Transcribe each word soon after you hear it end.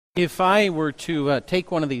If I were to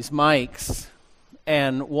take one of these mics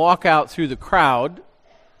and walk out through the crowd,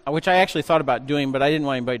 which I actually thought about doing, but I didn't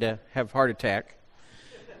want anybody to have a heart attack.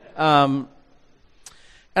 And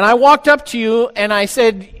I walked up to you and I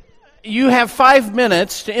said, you have 5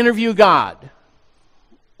 minutes to interview God.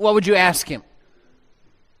 What would you ask him?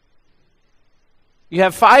 You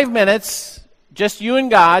have 5 minutes, just you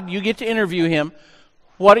and God. You get to interview him.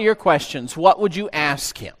 What are your questions? What would you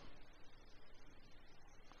ask him?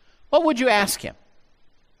 What would you ask him?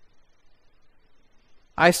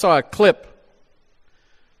 I saw a clip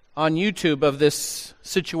on YouTube of this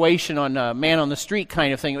situation on a man on the street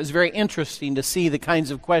kind of thing. It was very interesting to see the kinds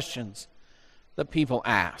of questions that people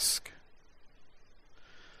ask.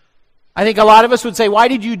 I think a lot of us would say, why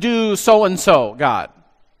did you do so-and-so, God?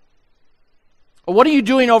 Or what are you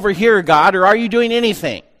doing over here, God? Or are you doing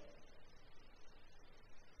anything?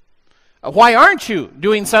 Why aren't you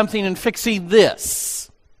doing something and fixing this?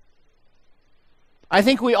 I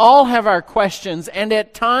think we all have our questions, and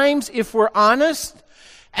at times, if we're honest,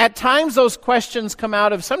 at times those questions come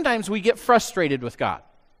out of sometimes we get frustrated with God.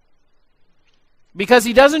 Because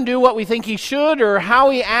he doesn't do what we think he should, or how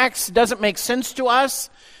he acts doesn't make sense to us,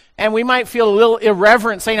 and we might feel a little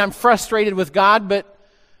irreverent saying, I'm frustrated with God, but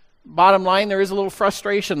bottom line, there is a little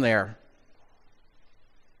frustration there.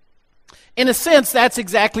 In a sense, that's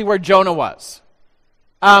exactly where Jonah was.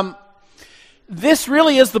 This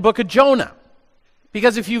really is the book of Jonah.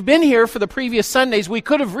 Because if you've been here for the previous Sundays, we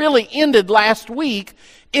could have really ended last week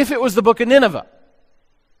if it was the book of Nineveh.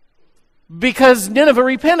 Because Nineveh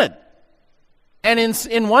repented. And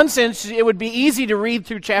in one sense, it would be easy to read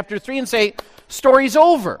through chapter 3 and say, story's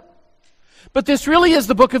over. But this really is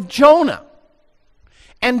the book of Jonah.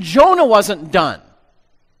 And Jonah wasn't done.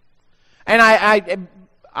 And I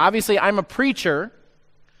obviously, I'm a preacher.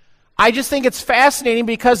 I just think it's fascinating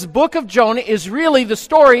because the book of Jonah is really the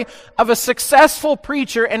story of a successful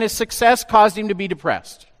preacher, and his success caused him to be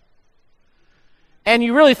depressed. And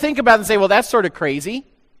you really think about it and say, well, that's sort of crazy.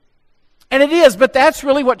 And it is, but that's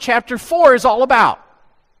really what chapter 4 is all about.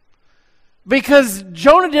 Because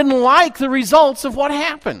Jonah didn't like the results of what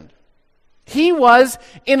happened. He was,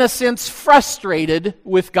 in a sense, frustrated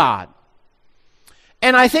with God.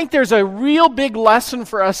 And I think there's a real big lesson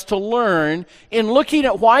for us to learn in looking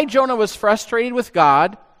at why Jonah was frustrated with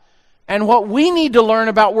God and what we need to learn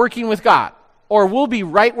about working with God, or we'll be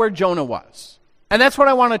right where Jonah was. And that's what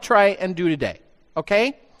I want to try and do today,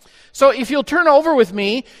 okay? So if you'll turn over with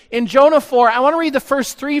me in Jonah 4, I want to read the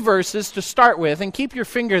first 3 verses to start with, and keep your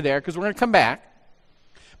finger there because we're going to come back.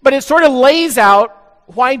 But it sort of lays out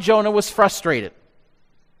why Jonah was frustrated.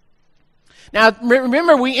 Now,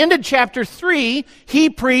 remember, we ended chapter 3. He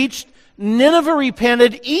preached, Nineveh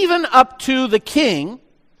repented, even up to the king.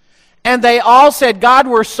 And they all said, God,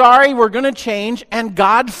 we're sorry, we're going to change. And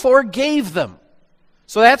God forgave them.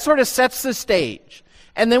 So that sort of sets the stage.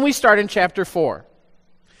 And then we start in chapter 4.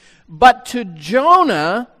 But to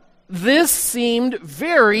Jonah, this seemed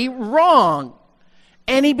very wrong.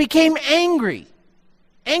 And he became angry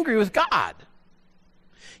with God.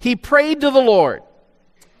 He prayed to the Lord.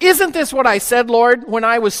 Isn't this what I said, Lord, when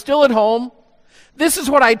I was still at home? This is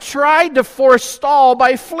what I tried to forestall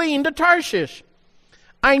by fleeing to Tarshish.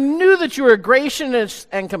 I knew that you were a gracious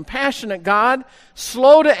and compassionate God,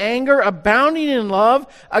 slow to anger, abounding in love,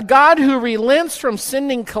 a God who relents from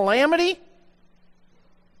sending calamity.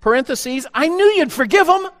 Parentheses, I knew you'd forgive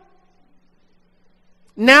them.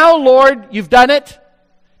 Now, Lord, you've done it.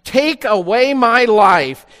 Take away my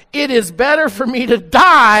life. It is better for me to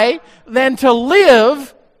die than to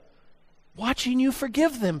live watching you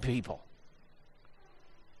forgive them, people.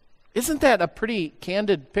 Isn't that a pretty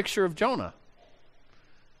candid picture of Jonah?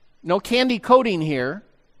 No candy coating here.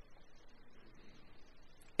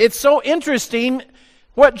 It's so interesting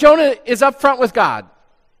what Jonah is up front with God.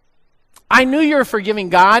 I knew you were forgiving,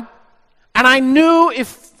 God, and I knew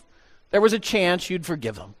if there was a chance you'd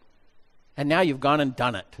forgive them. And now you've gone and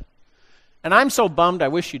done it. And I'm so bummed I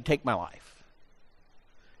wish you'd take my life.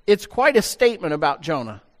 It's quite a statement about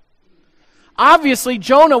Jonah. Obviously,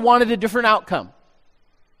 Jonah wanted a different outcome.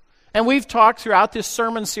 And we've talked throughout this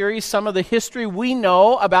sermon series some of the history we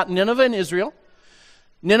know about Nineveh and Israel.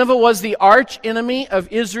 Nineveh was the arch enemy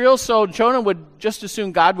of Israel, so Jonah would just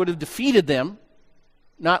assume God would have defeated them,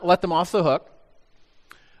 not let them off the hook.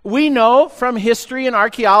 We know from history and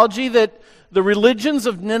archaeology that the religions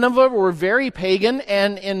of Nineveh were very pagan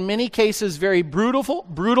and in many cases very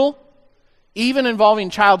brutal, even involving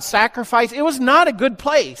child sacrifice. It was not a good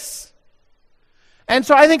place. And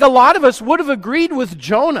so I think a lot of us would have agreed with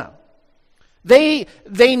Jonah. They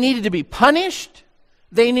needed to be punished.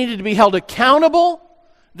 They needed to be held accountable.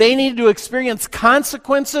 They needed to experience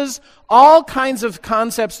consequences, all kinds of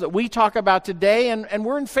concepts that we talk about today and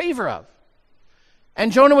we're in favor of.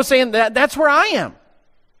 And Jonah was saying, that's where I am.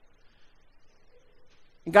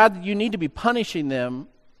 God, you need to be punishing them,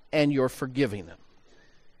 and you're forgiving them.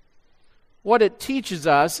 What it teaches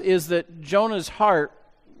us is that Jonah's heart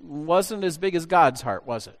wasn't as big as God's heart,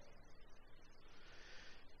 was it?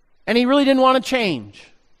 And he really didn't want to change.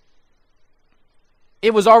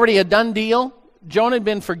 It was already a done deal. Jonah had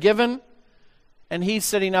been forgiven, and he's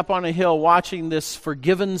sitting up on a hill watching this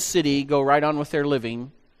forgiven city go right on with their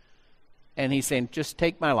living, and he's saying, just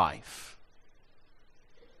take my life.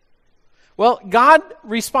 Well, God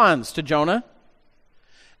responds to Jonah,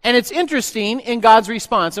 and it's interesting in God's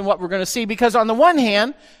response and what we're going to see, because on the one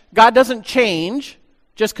hand, God doesn't change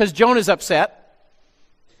just because Jonah's upset.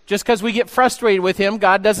 Just because we get frustrated with him,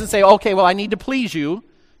 God doesn't say, okay, well, I need to please you,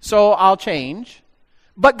 so I'll change.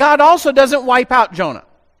 But God also doesn't wipe out Jonah.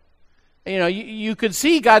 You know, you could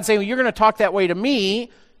see God saying, well, you're going to talk that way to me,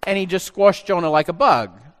 and he just squashed Jonah like a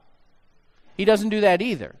bug. He doesn't do that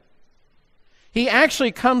either. He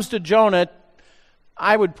actually comes to Jonah,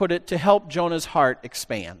 I would put it, to help Jonah's heart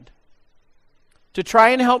expand. To try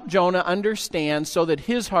and help Jonah understand so that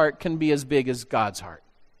his heart can be as big as God's heart.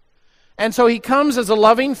 And so he comes as a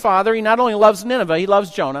loving father. He not only loves Nineveh, he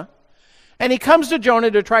loves Jonah. And he comes to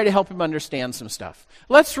Jonah to try to help him understand some stuff.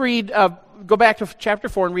 Let's read, go back to chapter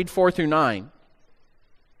 4 and read 4 through 9.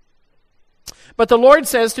 But the Lord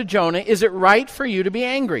says to Jonah, is it right for you to be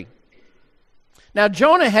angry? Now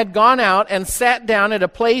Jonah had gone out and sat down at a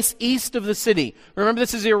place east of the city. Remember,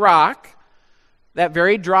 this is Iraq, that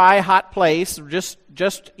very dry, hot place,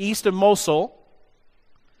 just east of Mosul.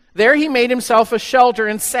 There he made himself a shelter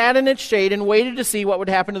and sat in its shade and waited to see what would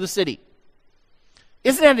happen to the city.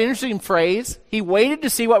 Isn't that an interesting phrase? He waited to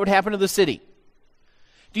see what would happen to the city.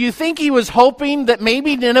 Do you think he was hoping that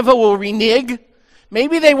maybe Nineveh will renege?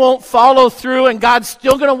 Maybe they won't follow through and God's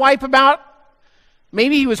still going to wipe them out?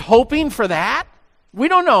 Maybe he was hoping for that? We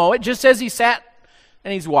don't know. It just says he sat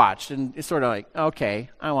and he's watched. And it's sort of like, okay,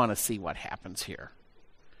 I want to see what happens here.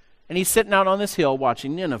 And he's sitting out on this hill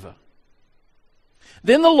watching Nineveh.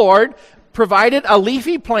 Then the Lord provided a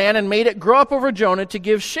leafy plant and made it grow up over Jonah to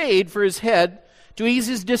give shade for his head to ease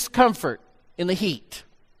his discomfort in the heat.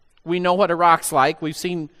 We know what Iraq's like. We've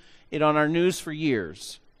seen it on our news for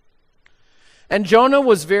years. And Jonah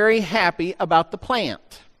was very happy about the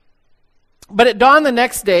plant. But at dawn the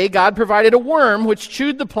next day, God provided a worm which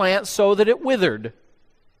chewed the plant so that it withered.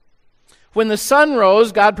 When the sun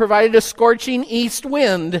rose, God provided a scorching east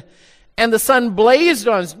wind, and the sun blazed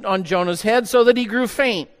on Jonah's head so that he grew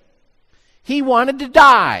faint. He wanted to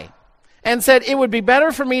die and said, it would be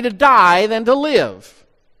better for me to die than to live.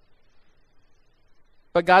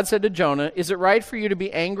 But God said to Jonah, is it right for you to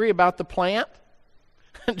be angry about the plant?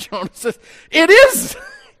 And Jonah says, it is.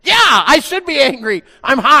 Yeah, I should be angry.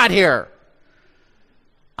 I'm hot here.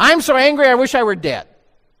 I'm so angry I wish I were dead.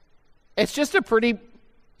 It's just a pretty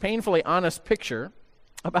painfully honest picture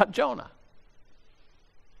about Jonah.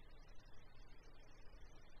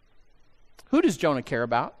 Who does Jonah care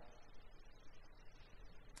about?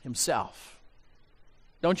 Himself.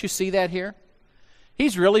 Don't you see that here?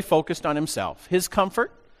 He's really focused on himself. His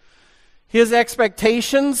comfort, his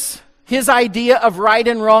expectations, his idea of right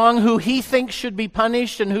and wrong, who he thinks should be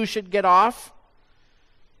punished and who should get off.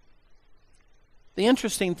 The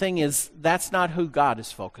interesting thing is that's not who God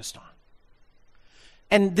is focused on.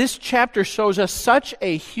 And this chapter shows us such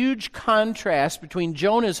a huge contrast between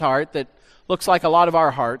Jonah's heart that looks like a lot of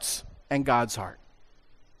our hearts and God's heart.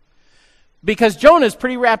 Because Jonah's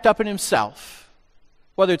pretty wrapped up in himself.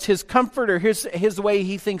 Whether it's his comfort or his way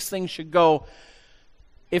he thinks things should go.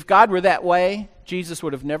 If God were that way, Jesus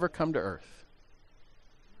would have never come to earth.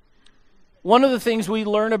 One of the things we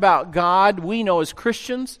learn about God, we know as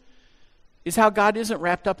Christians, is how God isn't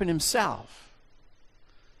wrapped up in himself.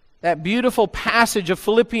 That beautiful passage of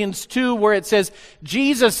Philippians 2 where it says,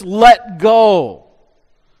 Jesus let go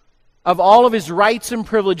of all of his rights and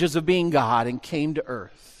privileges of being God and came to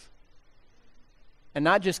earth. And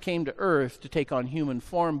not just came to earth to take on human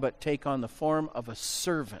form, but take on the form of a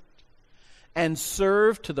servant and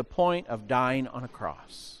serve to the point of dying on a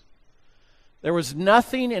cross. There was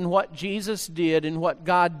nothing in what Jesus did and what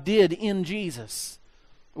God did in Jesus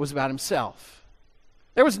that was about himself.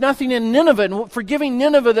 There was nothing in Nineveh and forgiving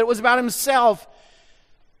Nineveh that was about himself.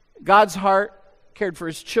 God's heart cared for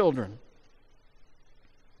his children.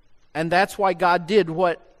 And that's why God did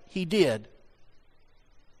what he did.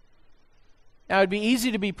 Now, it'd be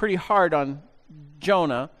easy to be pretty hard on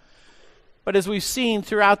Jonah, but as we've seen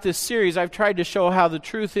throughout this series, I've tried to show how the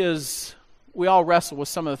truth is we all wrestle with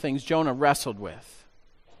some of the things Jonah wrestled with.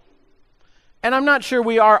 And I'm not sure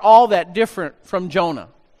we are all that different from Jonah.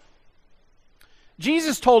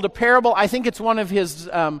 Jesus told a parable. I think it's one of his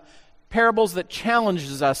parables that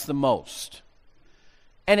challenges us the most.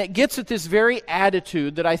 And it gets at this very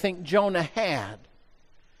attitude that I think Jonah had.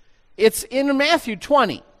 It's in Matthew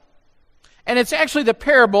 20. And it's actually the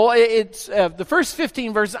parable. It's the first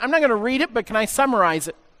 15 verses. I'm not going to read it, but can I summarize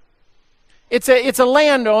it? It's a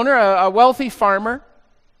landowner, a wealthy farmer.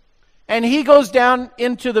 And he goes down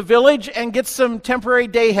into the village and gets some temporary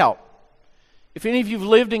day help. If any of you have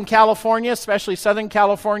lived in California, especially Southern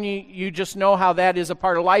California, you just know how that is a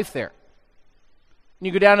part of life there.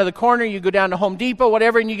 You go down to the corner, you go down to Home Depot,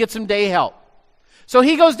 whatever, and you get some day help. So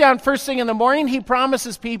he goes down first thing in the morning. He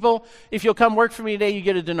promises people, if you'll come work for me today, you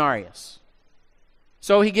get a denarius.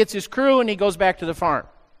 So he gets his crew and he goes back to the farm.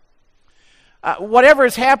 Whatever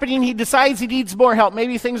is happening, he decides he needs more help.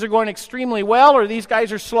 Maybe things are going extremely well or these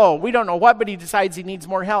guys are slow. We don't know what, but he decides he needs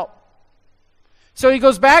more help. So he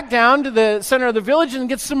goes back down to the center of the village and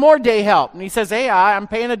gets some more day help. And he says, hey, I'm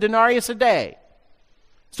paying a denarius a day.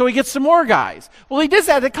 So he gets some more guys. Well, he does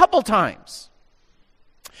that a couple times.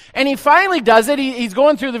 And he finally does it. He's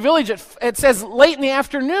going through the village. It says late in the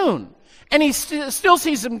afternoon. And he still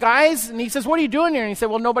sees some guys. And he says, what are you doing here? And he said,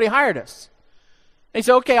 well, nobody hired us. And he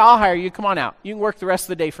said, okay, I'll hire you. Come on out. You can work the rest of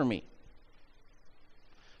the day for me.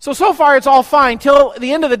 So far it's all fine till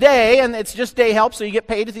the end of the day. And it's just day help, so you get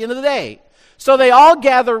paid at the end of the day. So they all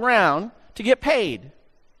gather around to get paid.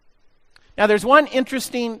 Now there's one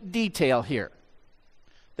interesting detail here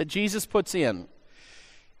that Jesus puts in.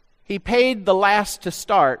 He paid the last to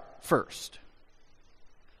start first,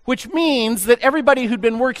 which means that everybody who'd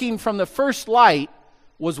been working from the first light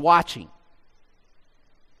was watching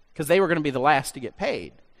because they were going to be the last to get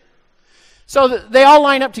paid. So they all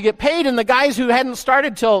line up to get paid, and the guys who hadn't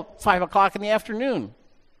started till 5 o'clock in the afternoon,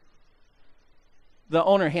 the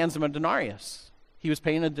owner hands them a denarius. He was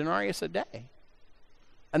paying a denarius a day.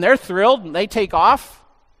 And they're thrilled, and they take off.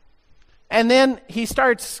 And then he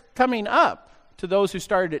starts coming up to those who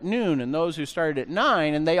started at noon and those who started at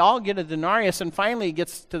 9, and they all get a denarius, and finally he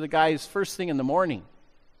gets to the guys first thing in the morning.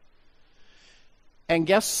 And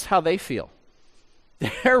guess how they feel?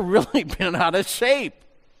 They're really been out of shape.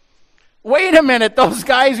 Wait a minute, those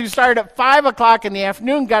guys who started at 5 o'clock in the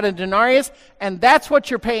afternoon got a denarius, and that's what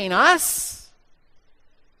you're paying us?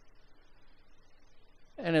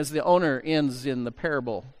 And as the owner ends in the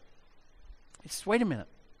parable, he says, wait a minute.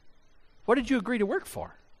 What did you agree to work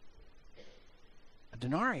for? A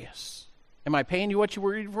denarius. Am I paying you what you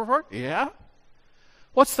agreed for? Yeah.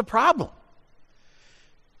 What's the problem?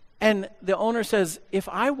 And the owner says, if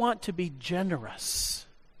I want to be generous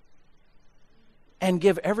and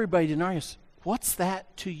give everybody denarius, what's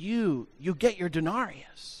that to you? You get your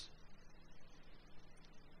denarius.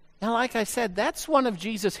 Now, like I said, that's one of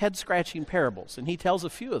Jesus' head-scratching parables, and he tells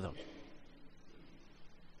a few of them.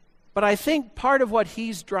 But I think part of what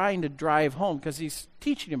he's trying to drive home, because he's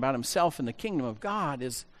teaching about himself and the kingdom of God,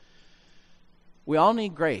 is we all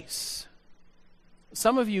need grace.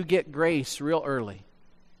 Some of you get grace real early.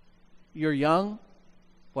 You're young,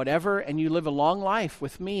 whatever, and you live a long life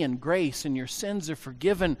with me in grace, and your sins are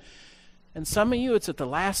forgiven. And some of you, it's at the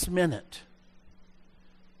last minute.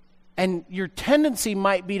 And your tendency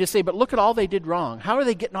might be to say, but look at all they did wrong. How are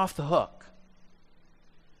they getting off the hook?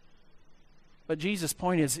 But Jesus'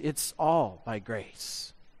 point is, it's all by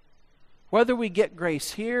grace. Whether we get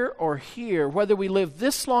grace here or here, whether we live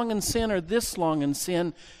this long in sin or this long in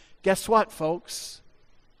sin, guess what, folks?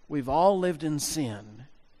 We've all lived in sin,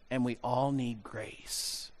 and we all need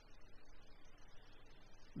grace.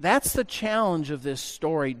 That's the challenge of this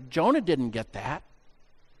story. Jonah didn't get that.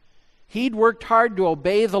 He'd worked hard to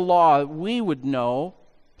obey the law. We would know,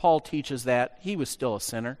 Paul teaches that, he was still a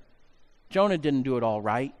sinner. Jonah didn't do it all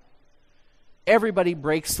right. Everybody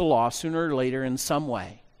breaks the law sooner or later in some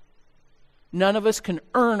way. None of us can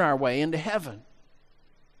earn our way into heaven.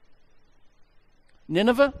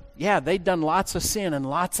 Nineveh, yeah, they'd done lots of sin and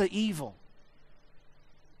lots of evil.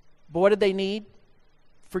 But what did they need?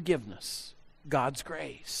 Forgiveness. God's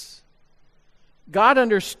grace. God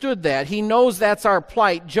understood that. He knows that's our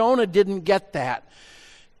plight. Jonah didn't get that.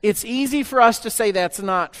 It's easy for us to say that's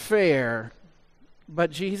not fair.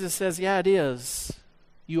 But Jesus says, yeah, it is.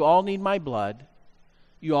 You all need my blood.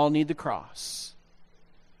 You all need the cross.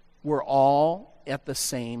 We're all at the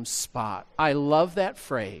same spot. I love that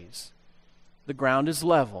phrase. The ground is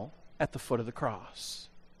level at the foot of the cross.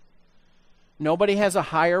 Nobody has a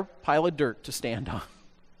higher pile of dirt to stand on.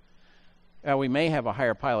 Well, we may have a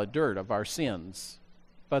higher pile of dirt of our sins,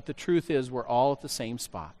 but the truth is we're all at the same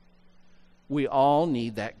spot. We all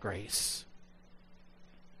need that grace.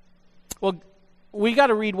 Well, we got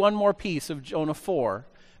to read one more piece of Jonah 4,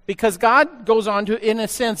 because God goes on to, in a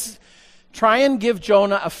sense, try and give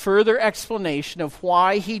Jonah a further explanation of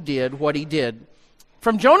why he did what he did.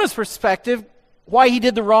 From Jonah's perspective, why he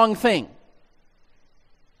did the wrong thing.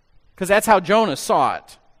 Because that's how Jonah saw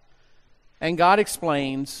it. And God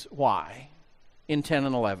explains why in 10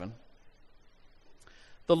 and 11.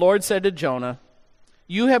 The Lord said to Jonah,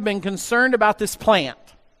 "You have been concerned about this plant.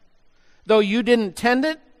 Though you didn't tend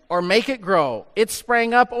it or make it grow, it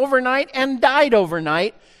sprang up overnight and died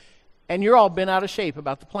overnight, and you're all bent out of shape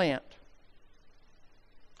about the plant.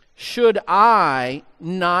 Should I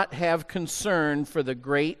not have concern for the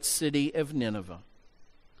great city of Nineveh,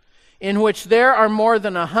 in which there are more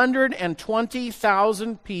than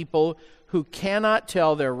 120,000 people who cannot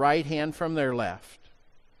tell their right hand from their left,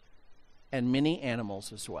 and many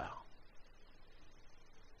animals as well?"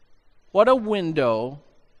 What a window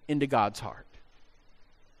into God's heart.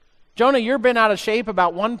 Jonah, you're bent out of shape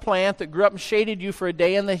about one plant that grew up and shaded you for a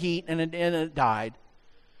day in the heat and it died.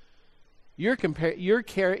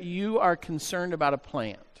 You are concerned about a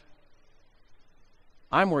plant.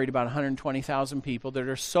 I'm worried about 120,000 people that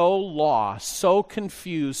are so lost, so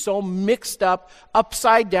confused, so mixed up,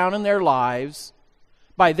 upside down in their lives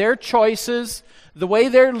by their choices, the way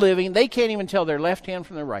they're living, they can't even tell their left hand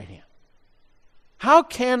from their right hand. How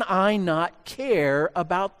can I not care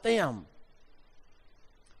about them?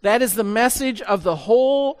 That is the message of the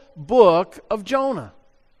whole book of Jonah.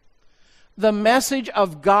 The message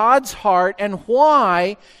of God's heart and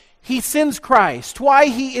why He sends Christ, why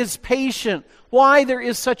He is patient, why there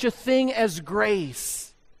is such a thing as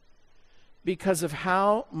grace. Because of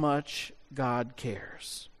how much God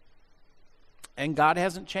cares. And God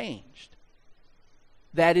hasn't changed.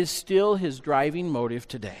 That is still His driving motive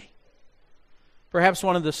today. Perhaps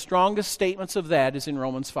one of the strongest statements of that is in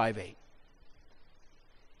Romans 5:8.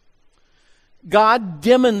 God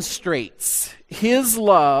demonstrates His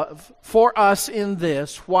love for us in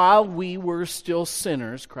this: while we were still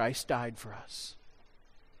sinners, Christ died for us.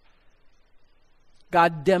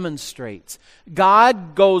 God demonstrates.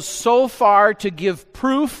 God goes so far to give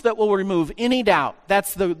proof that will remove any doubt.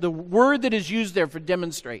 That's the word that is used there for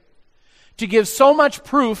demonstrate. To give so much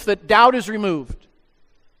proof that doubt is removed.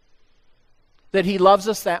 That He loves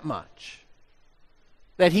us that much.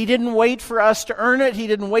 That He didn't wait for us to earn it. He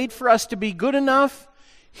didn't wait for us to be good enough.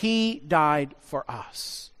 He died for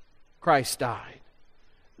us. Christ died.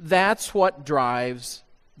 That's what drives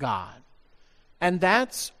God. And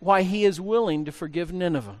that's why He is willing to forgive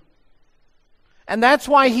Nineveh. And that's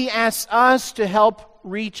why He asks us to help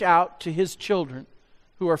reach out to His children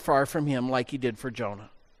who are far from Him, like He did for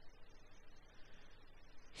Jonah.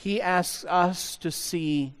 He asks us to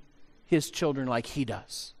see His children like He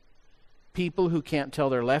does. People who can't tell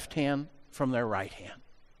their left hand from their right hand.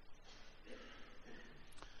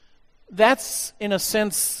 That's, in a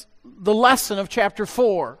sense, the lesson of chapter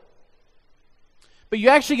 4. But you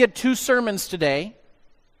actually get 2 sermons today,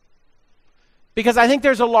 because I think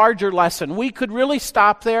there's a larger lesson. We could really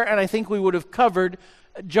stop there, and I think we would have covered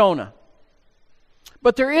Jonah.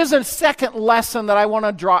 But there is a second lesson that I want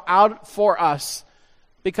to draw out for us,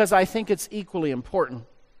 because I think it's equally important.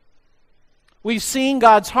 We've seen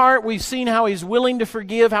God's heart. We've seen how He's willing to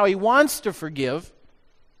forgive, how He wants to forgive.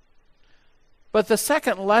 But the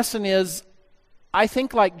second lesson is, I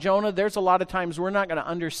think like Jonah, there's a lot of times we're not going to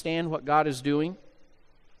understand what God is doing.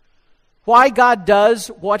 Why God does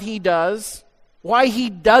what He does. Why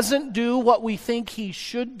He doesn't do what we think He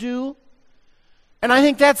should do. And I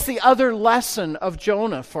think that's the other lesson of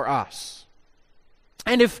Jonah for us.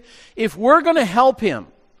 And if we're going to help him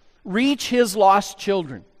reach his lost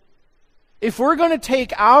children, if we're going to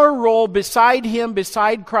take our role beside Him,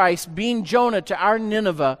 beside Christ, being Jonah to our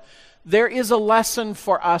Nineveh, there is a lesson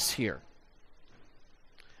for us here.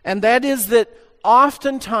 And that is that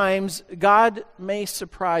oftentimes God may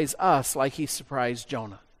surprise us like He surprised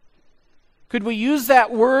Jonah. Could we use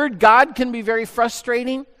that word? God can be very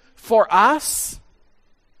frustrating for us.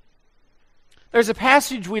 There's a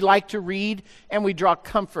passage we like to read and we draw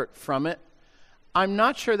comfort from it. I'm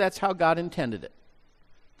not sure that's how God intended it.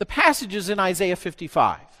 The passage is in Isaiah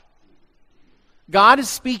 55. God is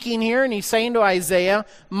speaking here and He's saying to Isaiah,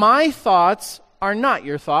 "My thoughts are not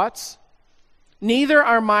your thoughts, neither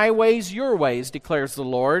are my ways your ways, declares the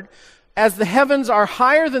Lord. As the heavens are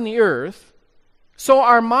higher than the earth, so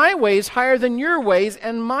are my ways higher than your ways,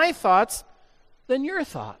 and my thoughts than your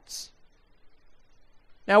thoughts."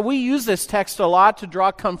 Now, we use this text a lot to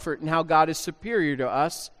draw comfort in how God is superior to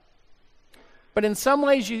us. But in some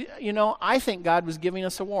ways, you know, I think God was giving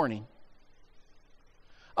us a warning.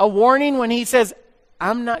 A warning when He says,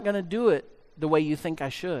 "I'm not going to do it the way you think I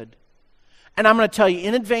should. And I'm going to tell you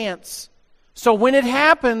in advance. So when it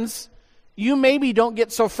happens, you maybe don't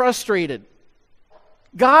get so frustrated.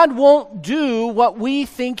 God won't do what we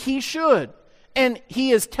think He should. And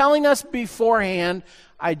He is telling us beforehand,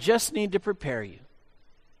 I just need to prepare you.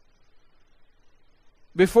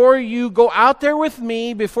 Before you go out there with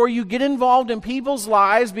me, before you get involved in people's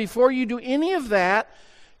lives, before you do any of that,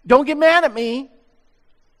 don't get mad at me,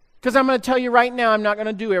 because I'm going to tell you right now, I'm not going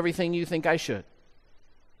to do everything you think I should.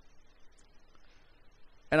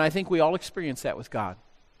 And I think we all experience that with God.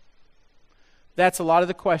 That's a lot of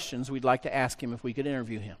the questions we'd like to ask Him if we could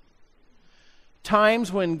interview Him.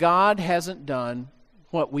 Times when God hasn't done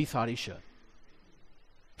what we thought He should.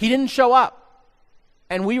 He didn't show up,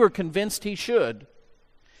 and we were convinced He should.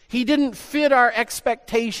 He didn't fit our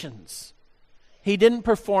expectations. He didn't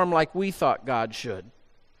perform like we thought God should.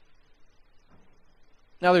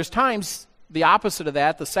 Now, there's times the opposite of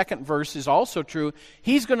that. The second verse is also true.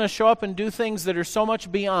 He's going to show up and do things that are so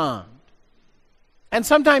much beyond. And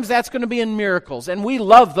sometimes that's going to be in miracles, and we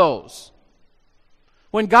love those.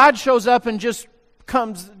 When God shows up and just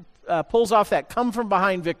pulls off that come from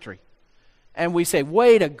behind victory, and we say,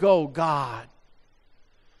 way to go, God.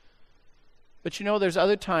 But you know, there's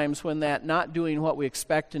other times when that not doing what we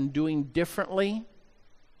expect and doing differently,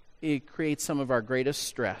 it creates some of our greatest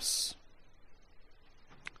stress.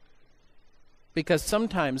 Because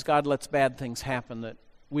sometimes God lets bad things happen that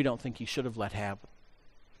we don't think He should have let happen.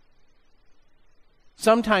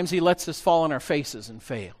 Sometimes He lets us fall on our faces and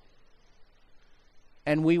fail.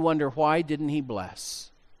 And we wonder, why didn't He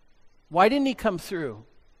bless? Why didn't He come through?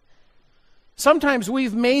 Sometimes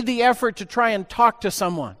we've made the effort to try and talk to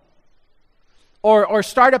someone, or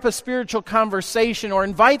start up a spiritual conversation, or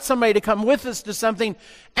invite somebody to come with us to something,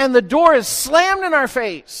 and the door is slammed in our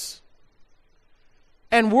face.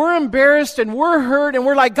 And we're embarrassed, and we're hurt, and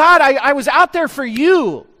we're like, God, I was out there for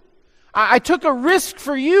you. I took a risk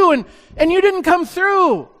for you, and you didn't come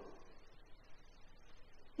through.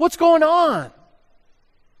 What's going on?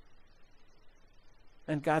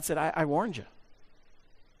 And God said, I warned you.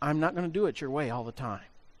 I'm not going to do it your way all the time.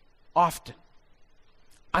 Often.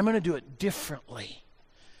 I'm going to do it differently.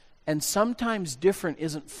 And sometimes different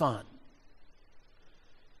isn't fun.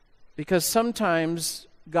 Because sometimes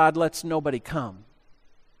God lets nobody come.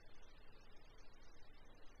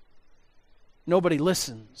 Nobody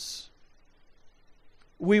listens.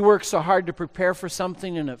 We work so hard to prepare for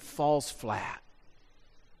something and it falls flat.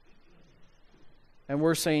 And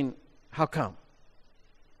we're saying, how come?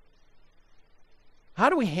 How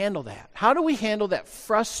do we handle that? How do we handle that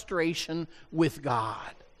frustration with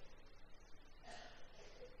God?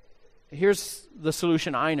 Here's the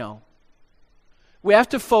solution I know. We have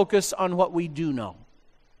to focus on what we do know.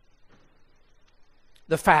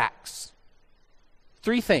 The facts.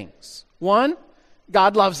 3 things. 1,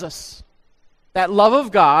 God loves us. That love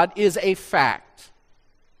of God is a fact.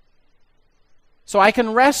 So I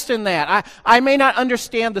can rest in that. I may not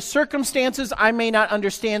understand the circumstances. I may not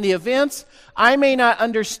understand the events. I may not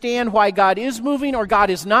understand why God is moving or God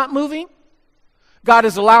is not moving. God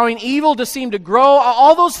is allowing evil to seem to grow.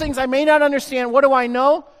 All those things I may not understand. What do I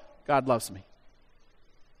know? God loves me.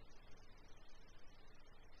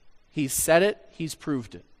 He's said it. He's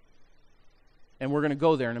proved it. And we're going to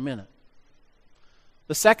go there in a minute.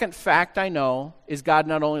 The second fact I know is God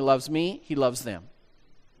not only loves me, He loves them.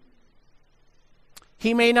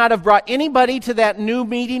 He may not have brought anybody to that new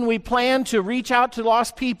meeting we planned to reach out to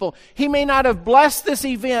lost people. He may not have blessed this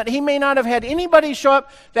event. He may not have had anybody show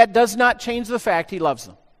up. That does not change the fact He loves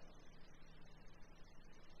them.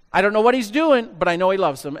 I don't know what He's doing, but I know He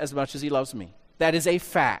loves them as much as He loves me. That is a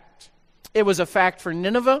fact. It was a fact for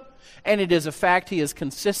Nineveh, and it is a fact He has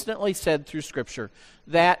consistently said through Scripture.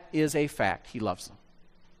 That is a fact. He loves them.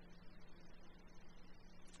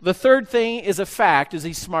 The third thing is a fact, is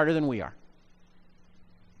He's smarter than we are.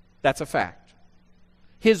 That's a fact.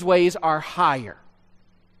 His ways are higher.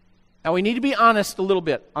 Now we need to be honest a little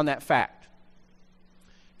bit on that fact.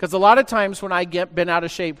 Because a lot of times when I get been out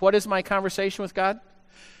of shape, what is my conversation with God?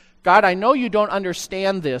 God, I know you don't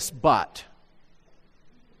understand this, but.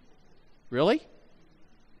 Really?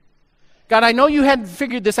 God, I know you hadn't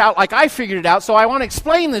figured this out like I figured it out, so I want to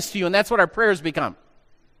explain this to you, and that's what our prayers become.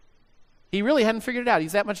 He really hadn't figured it out.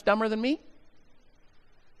 He's that much dumber than me?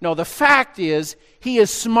 No, the fact is, He is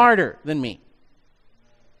smarter than me.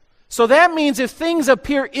 So that means if things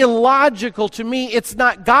appear illogical to me, it's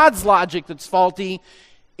not God's logic that's faulty,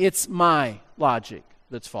 it's my logic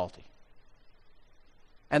that's faulty.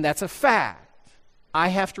 And that's a fact I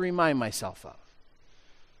have to remind myself of.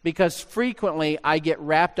 Because frequently I get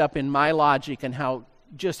wrapped up in my logic and how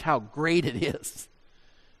great it is.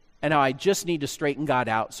 and how I just need to straighten God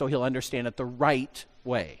out so he'll understand it the right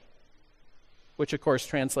way, which of course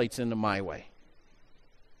translates into my way.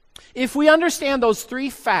 If we understand those three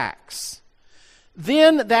facts,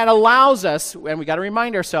 then that allows us, and we got to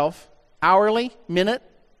remind ourselves, hourly, minute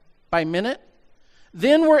by minute,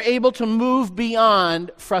 then we're able to move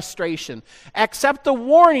beyond frustration. Accept the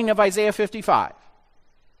warning of Isaiah 55.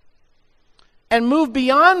 And move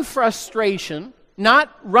beyond frustration,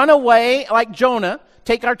 not run away like Jonah,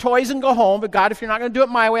 take our toys and go home, but God, if you're not going to do it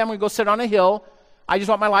my way, I'm going to go sit on a hill. I just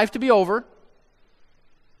want my life to be over.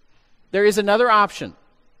 There is another option.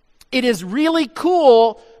 It is really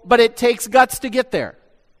cool, but it takes guts to get there.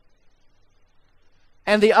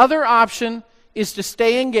 And the other option is to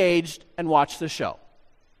stay engaged and watch the show.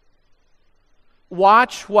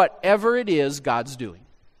 Watch whatever it is God's doing.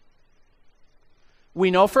 We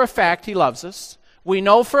know for a fact he loves us. We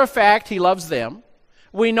know for a fact he loves them.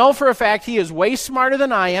 We know for a fact he is way smarter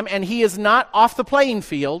than I am, and he is not off the playing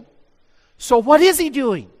field. So what is he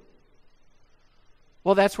doing?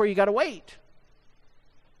 Well, that's where you got to wait.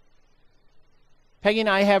 Peggy and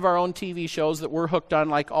I have our own TV shows that we're hooked on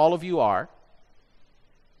like all of you are.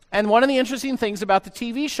 And one of the interesting things about the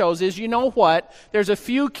TV shows is, you know what? There's a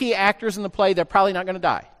few key actors in the play that are probably not going to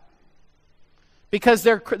die. Because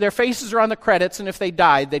their faces are on the credits, and if they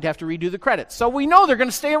died, they'd have to redo the credits. So we know they're going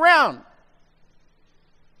to stay around.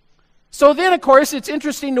 So then, of course, it's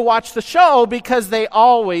interesting to watch the show because they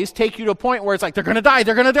always take you to a point where it's like, they're going to die,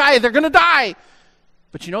 they're going to die, they're going to die.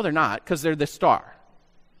 But you know they're not, because they're the star.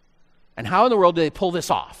 And how in the world do they pull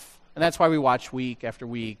this off? And that's why we watch week after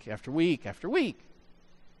week after week after week.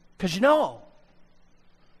 Because you know.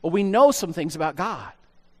 Well, we know some things about God.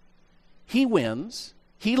 He wins.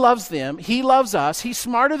 He loves them. He loves us. He's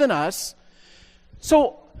smarter than us.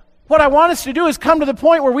 So what I want us to do is come to the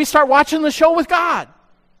point where we start watching the show with God.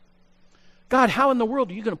 God, how in the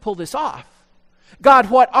world are you going to pull this off?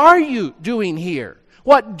 God, what are you doing here?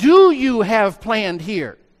 What do you have planned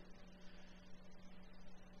here?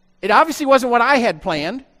 It obviously wasn't what I had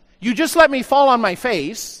planned. You just let me fall on my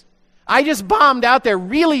face. I just bombed out there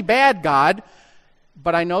really bad, God.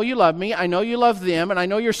 But I know you love me, I know you love them, and I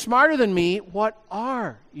know you're smarter than me. What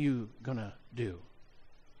are you going to do?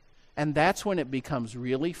 And that's when it becomes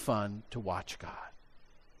really fun to watch God.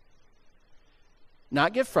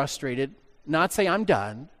 Not get frustrated, not say I'm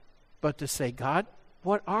done, but to say, God,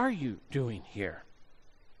 what are you doing here?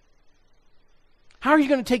 How are you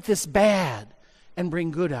going to take this bad and bring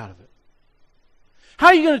good out of it? How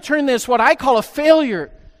are you going to turn this, what I call a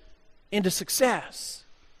failure, into success?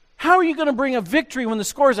 How are you going to bring a victory when the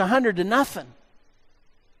score is 100-0?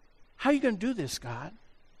 How are you going to do this, God?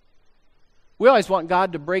 We always want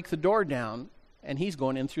God to break the door down, and he's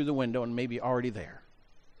going in through the window and maybe already there.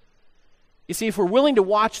 You see, if we're willing to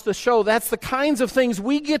watch the show, that's the kinds of things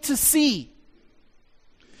we get to see.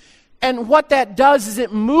 And what that does is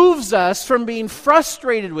it moves us from being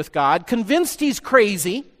frustrated with God, convinced he's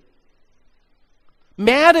crazy,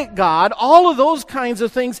 mad at God, all of those kinds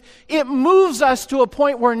of things. It moves us to a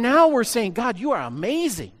point where now we're saying, God, you are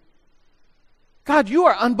amazing. God, you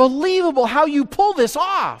are unbelievable how you pull this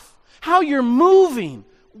off, how you're moving.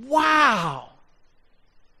 Wow.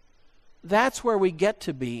 That's where we get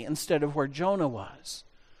to be instead of where Jonah was.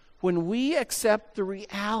 When we accept the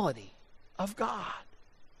reality of God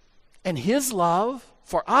and his love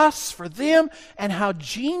for us, for them, and how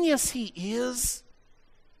genius he is.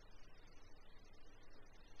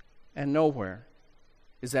 And nowhere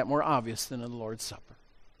is that more obvious than in the Lord's Supper.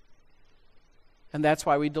 And that's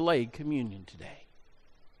why we delayed communion today.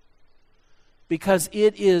 Because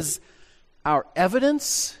it is our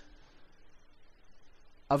evidence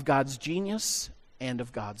of God's genius and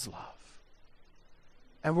of God's love.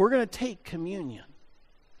 And we're going to take communion.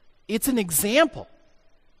 It's an example.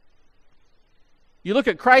 You look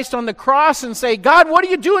at Christ on the cross and say, God, what are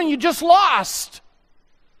you doing? You just lost.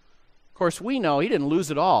 Of course, we know he didn't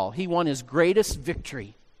lose it all. He won his greatest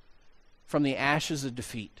victory from the ashes of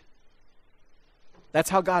defeat.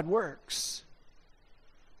 That's how God works.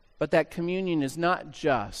 But that communion is not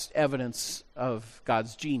just evidence of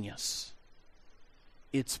God's genius.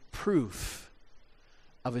 It's proof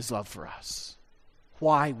of his love for us.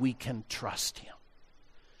 Why we can trust him.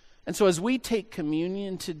 And so as we take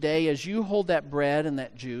communion today, as you hold that bread and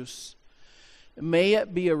that juice, may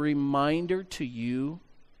it be a reminder to you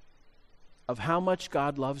of how much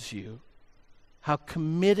God loves you, how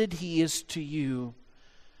committed he is to you,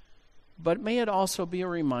 but may it also be a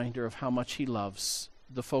reminder of how much he loves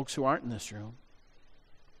the folks who aren't in this room,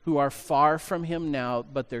 who are far from him now,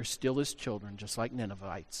 but they're still his children, just like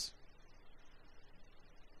Ninevites.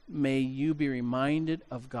 May you be reminded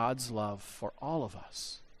of God's love for all of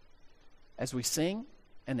us as we sing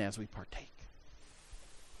and as we partake.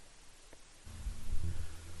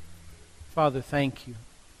 Father, thank you.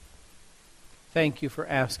 Thank you for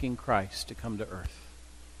asking Christ to come to earth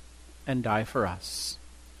and die for us,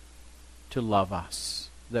 to love us,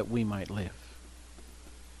 that we might live.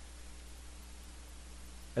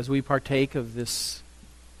 As we partake of this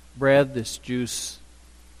bread, this juice,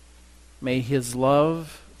 may his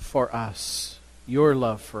love for us, your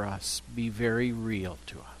love for us, be very real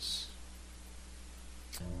to us.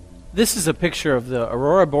 This is a picture of the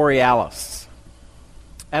Aurora Borealis.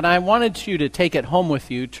 And I wanted you to take it home with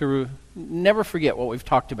you to never forget what we've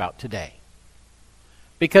talked about today.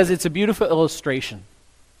 Because it's a beautiful illustration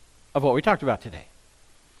of what we talked about today.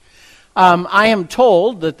 I am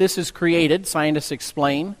told that this is created, scientists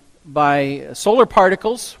explain, by solar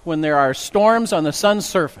particles when there are storms on the sun's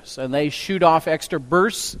surface and they shoot off extra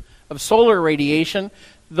bursts of solar radiation.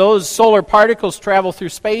 Those solar particles travel through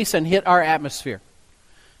space and hit our atmosphere.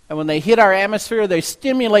 And when they hit our atmosphere, they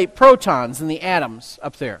stimulate protons in the atoms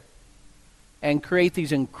up there and create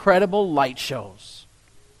these incredible light shows.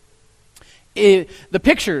 The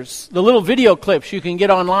pictures, the little video clips you can get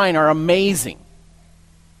online are amazing.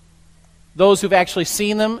 Those who've actually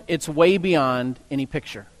seen them, it's way beyond any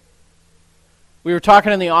picture. We were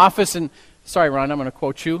talking in the office, and sorry, Ron, I'm going to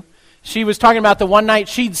quote you. She was talking about the one night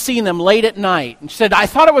she'd seen them late at night. And she said, I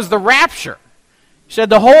thought it was the rapture. She said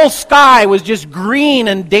the whole sky was just green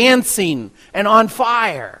and dancing and on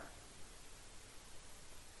fire.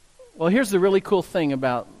 Well, here's the really cool thing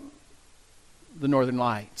about the Northern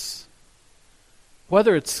Lights.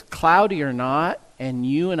 Whether it's cloudy or not, and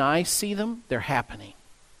you and I see them, they're happening.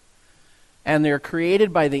 And they're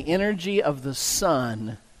created by the energy of the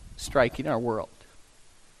sun striking our world.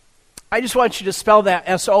 I just want you to spell that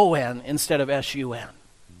S-O-N instead of S-U-N.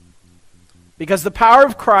 Because the power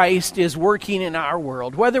of Christ is working in our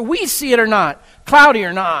world. Whether we see it or not, cloudy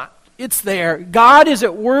or not, it's there. God is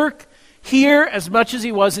at work here as much as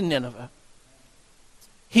he was in Nineveh.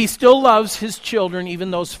 He still loves his children,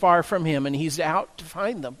 even those far from him, and he's out to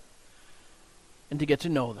find them and to get to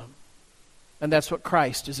know them. And that's what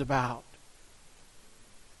Christ is about.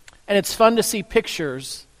 And it's fun to see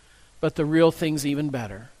pictures, but the real thing's even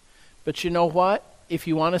better. But you know what? If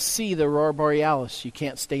you want to see the Aurora Borealis, you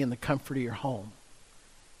can't stay in the comfort of your home.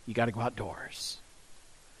 You got to go outdoors.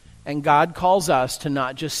 And God calls us to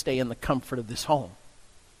not just stay in the comfort of this home.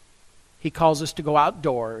 He calls us to go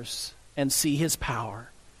outdoors and see his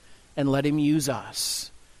power and let him use us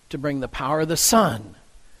to bring the power of the sun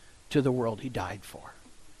to the world he died for.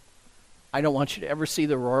 I don't want you to ever see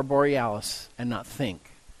the Aurora Borealis and not think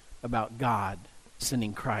about God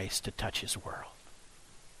sending Christ to touch his world.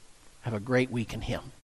 Have a great week in him.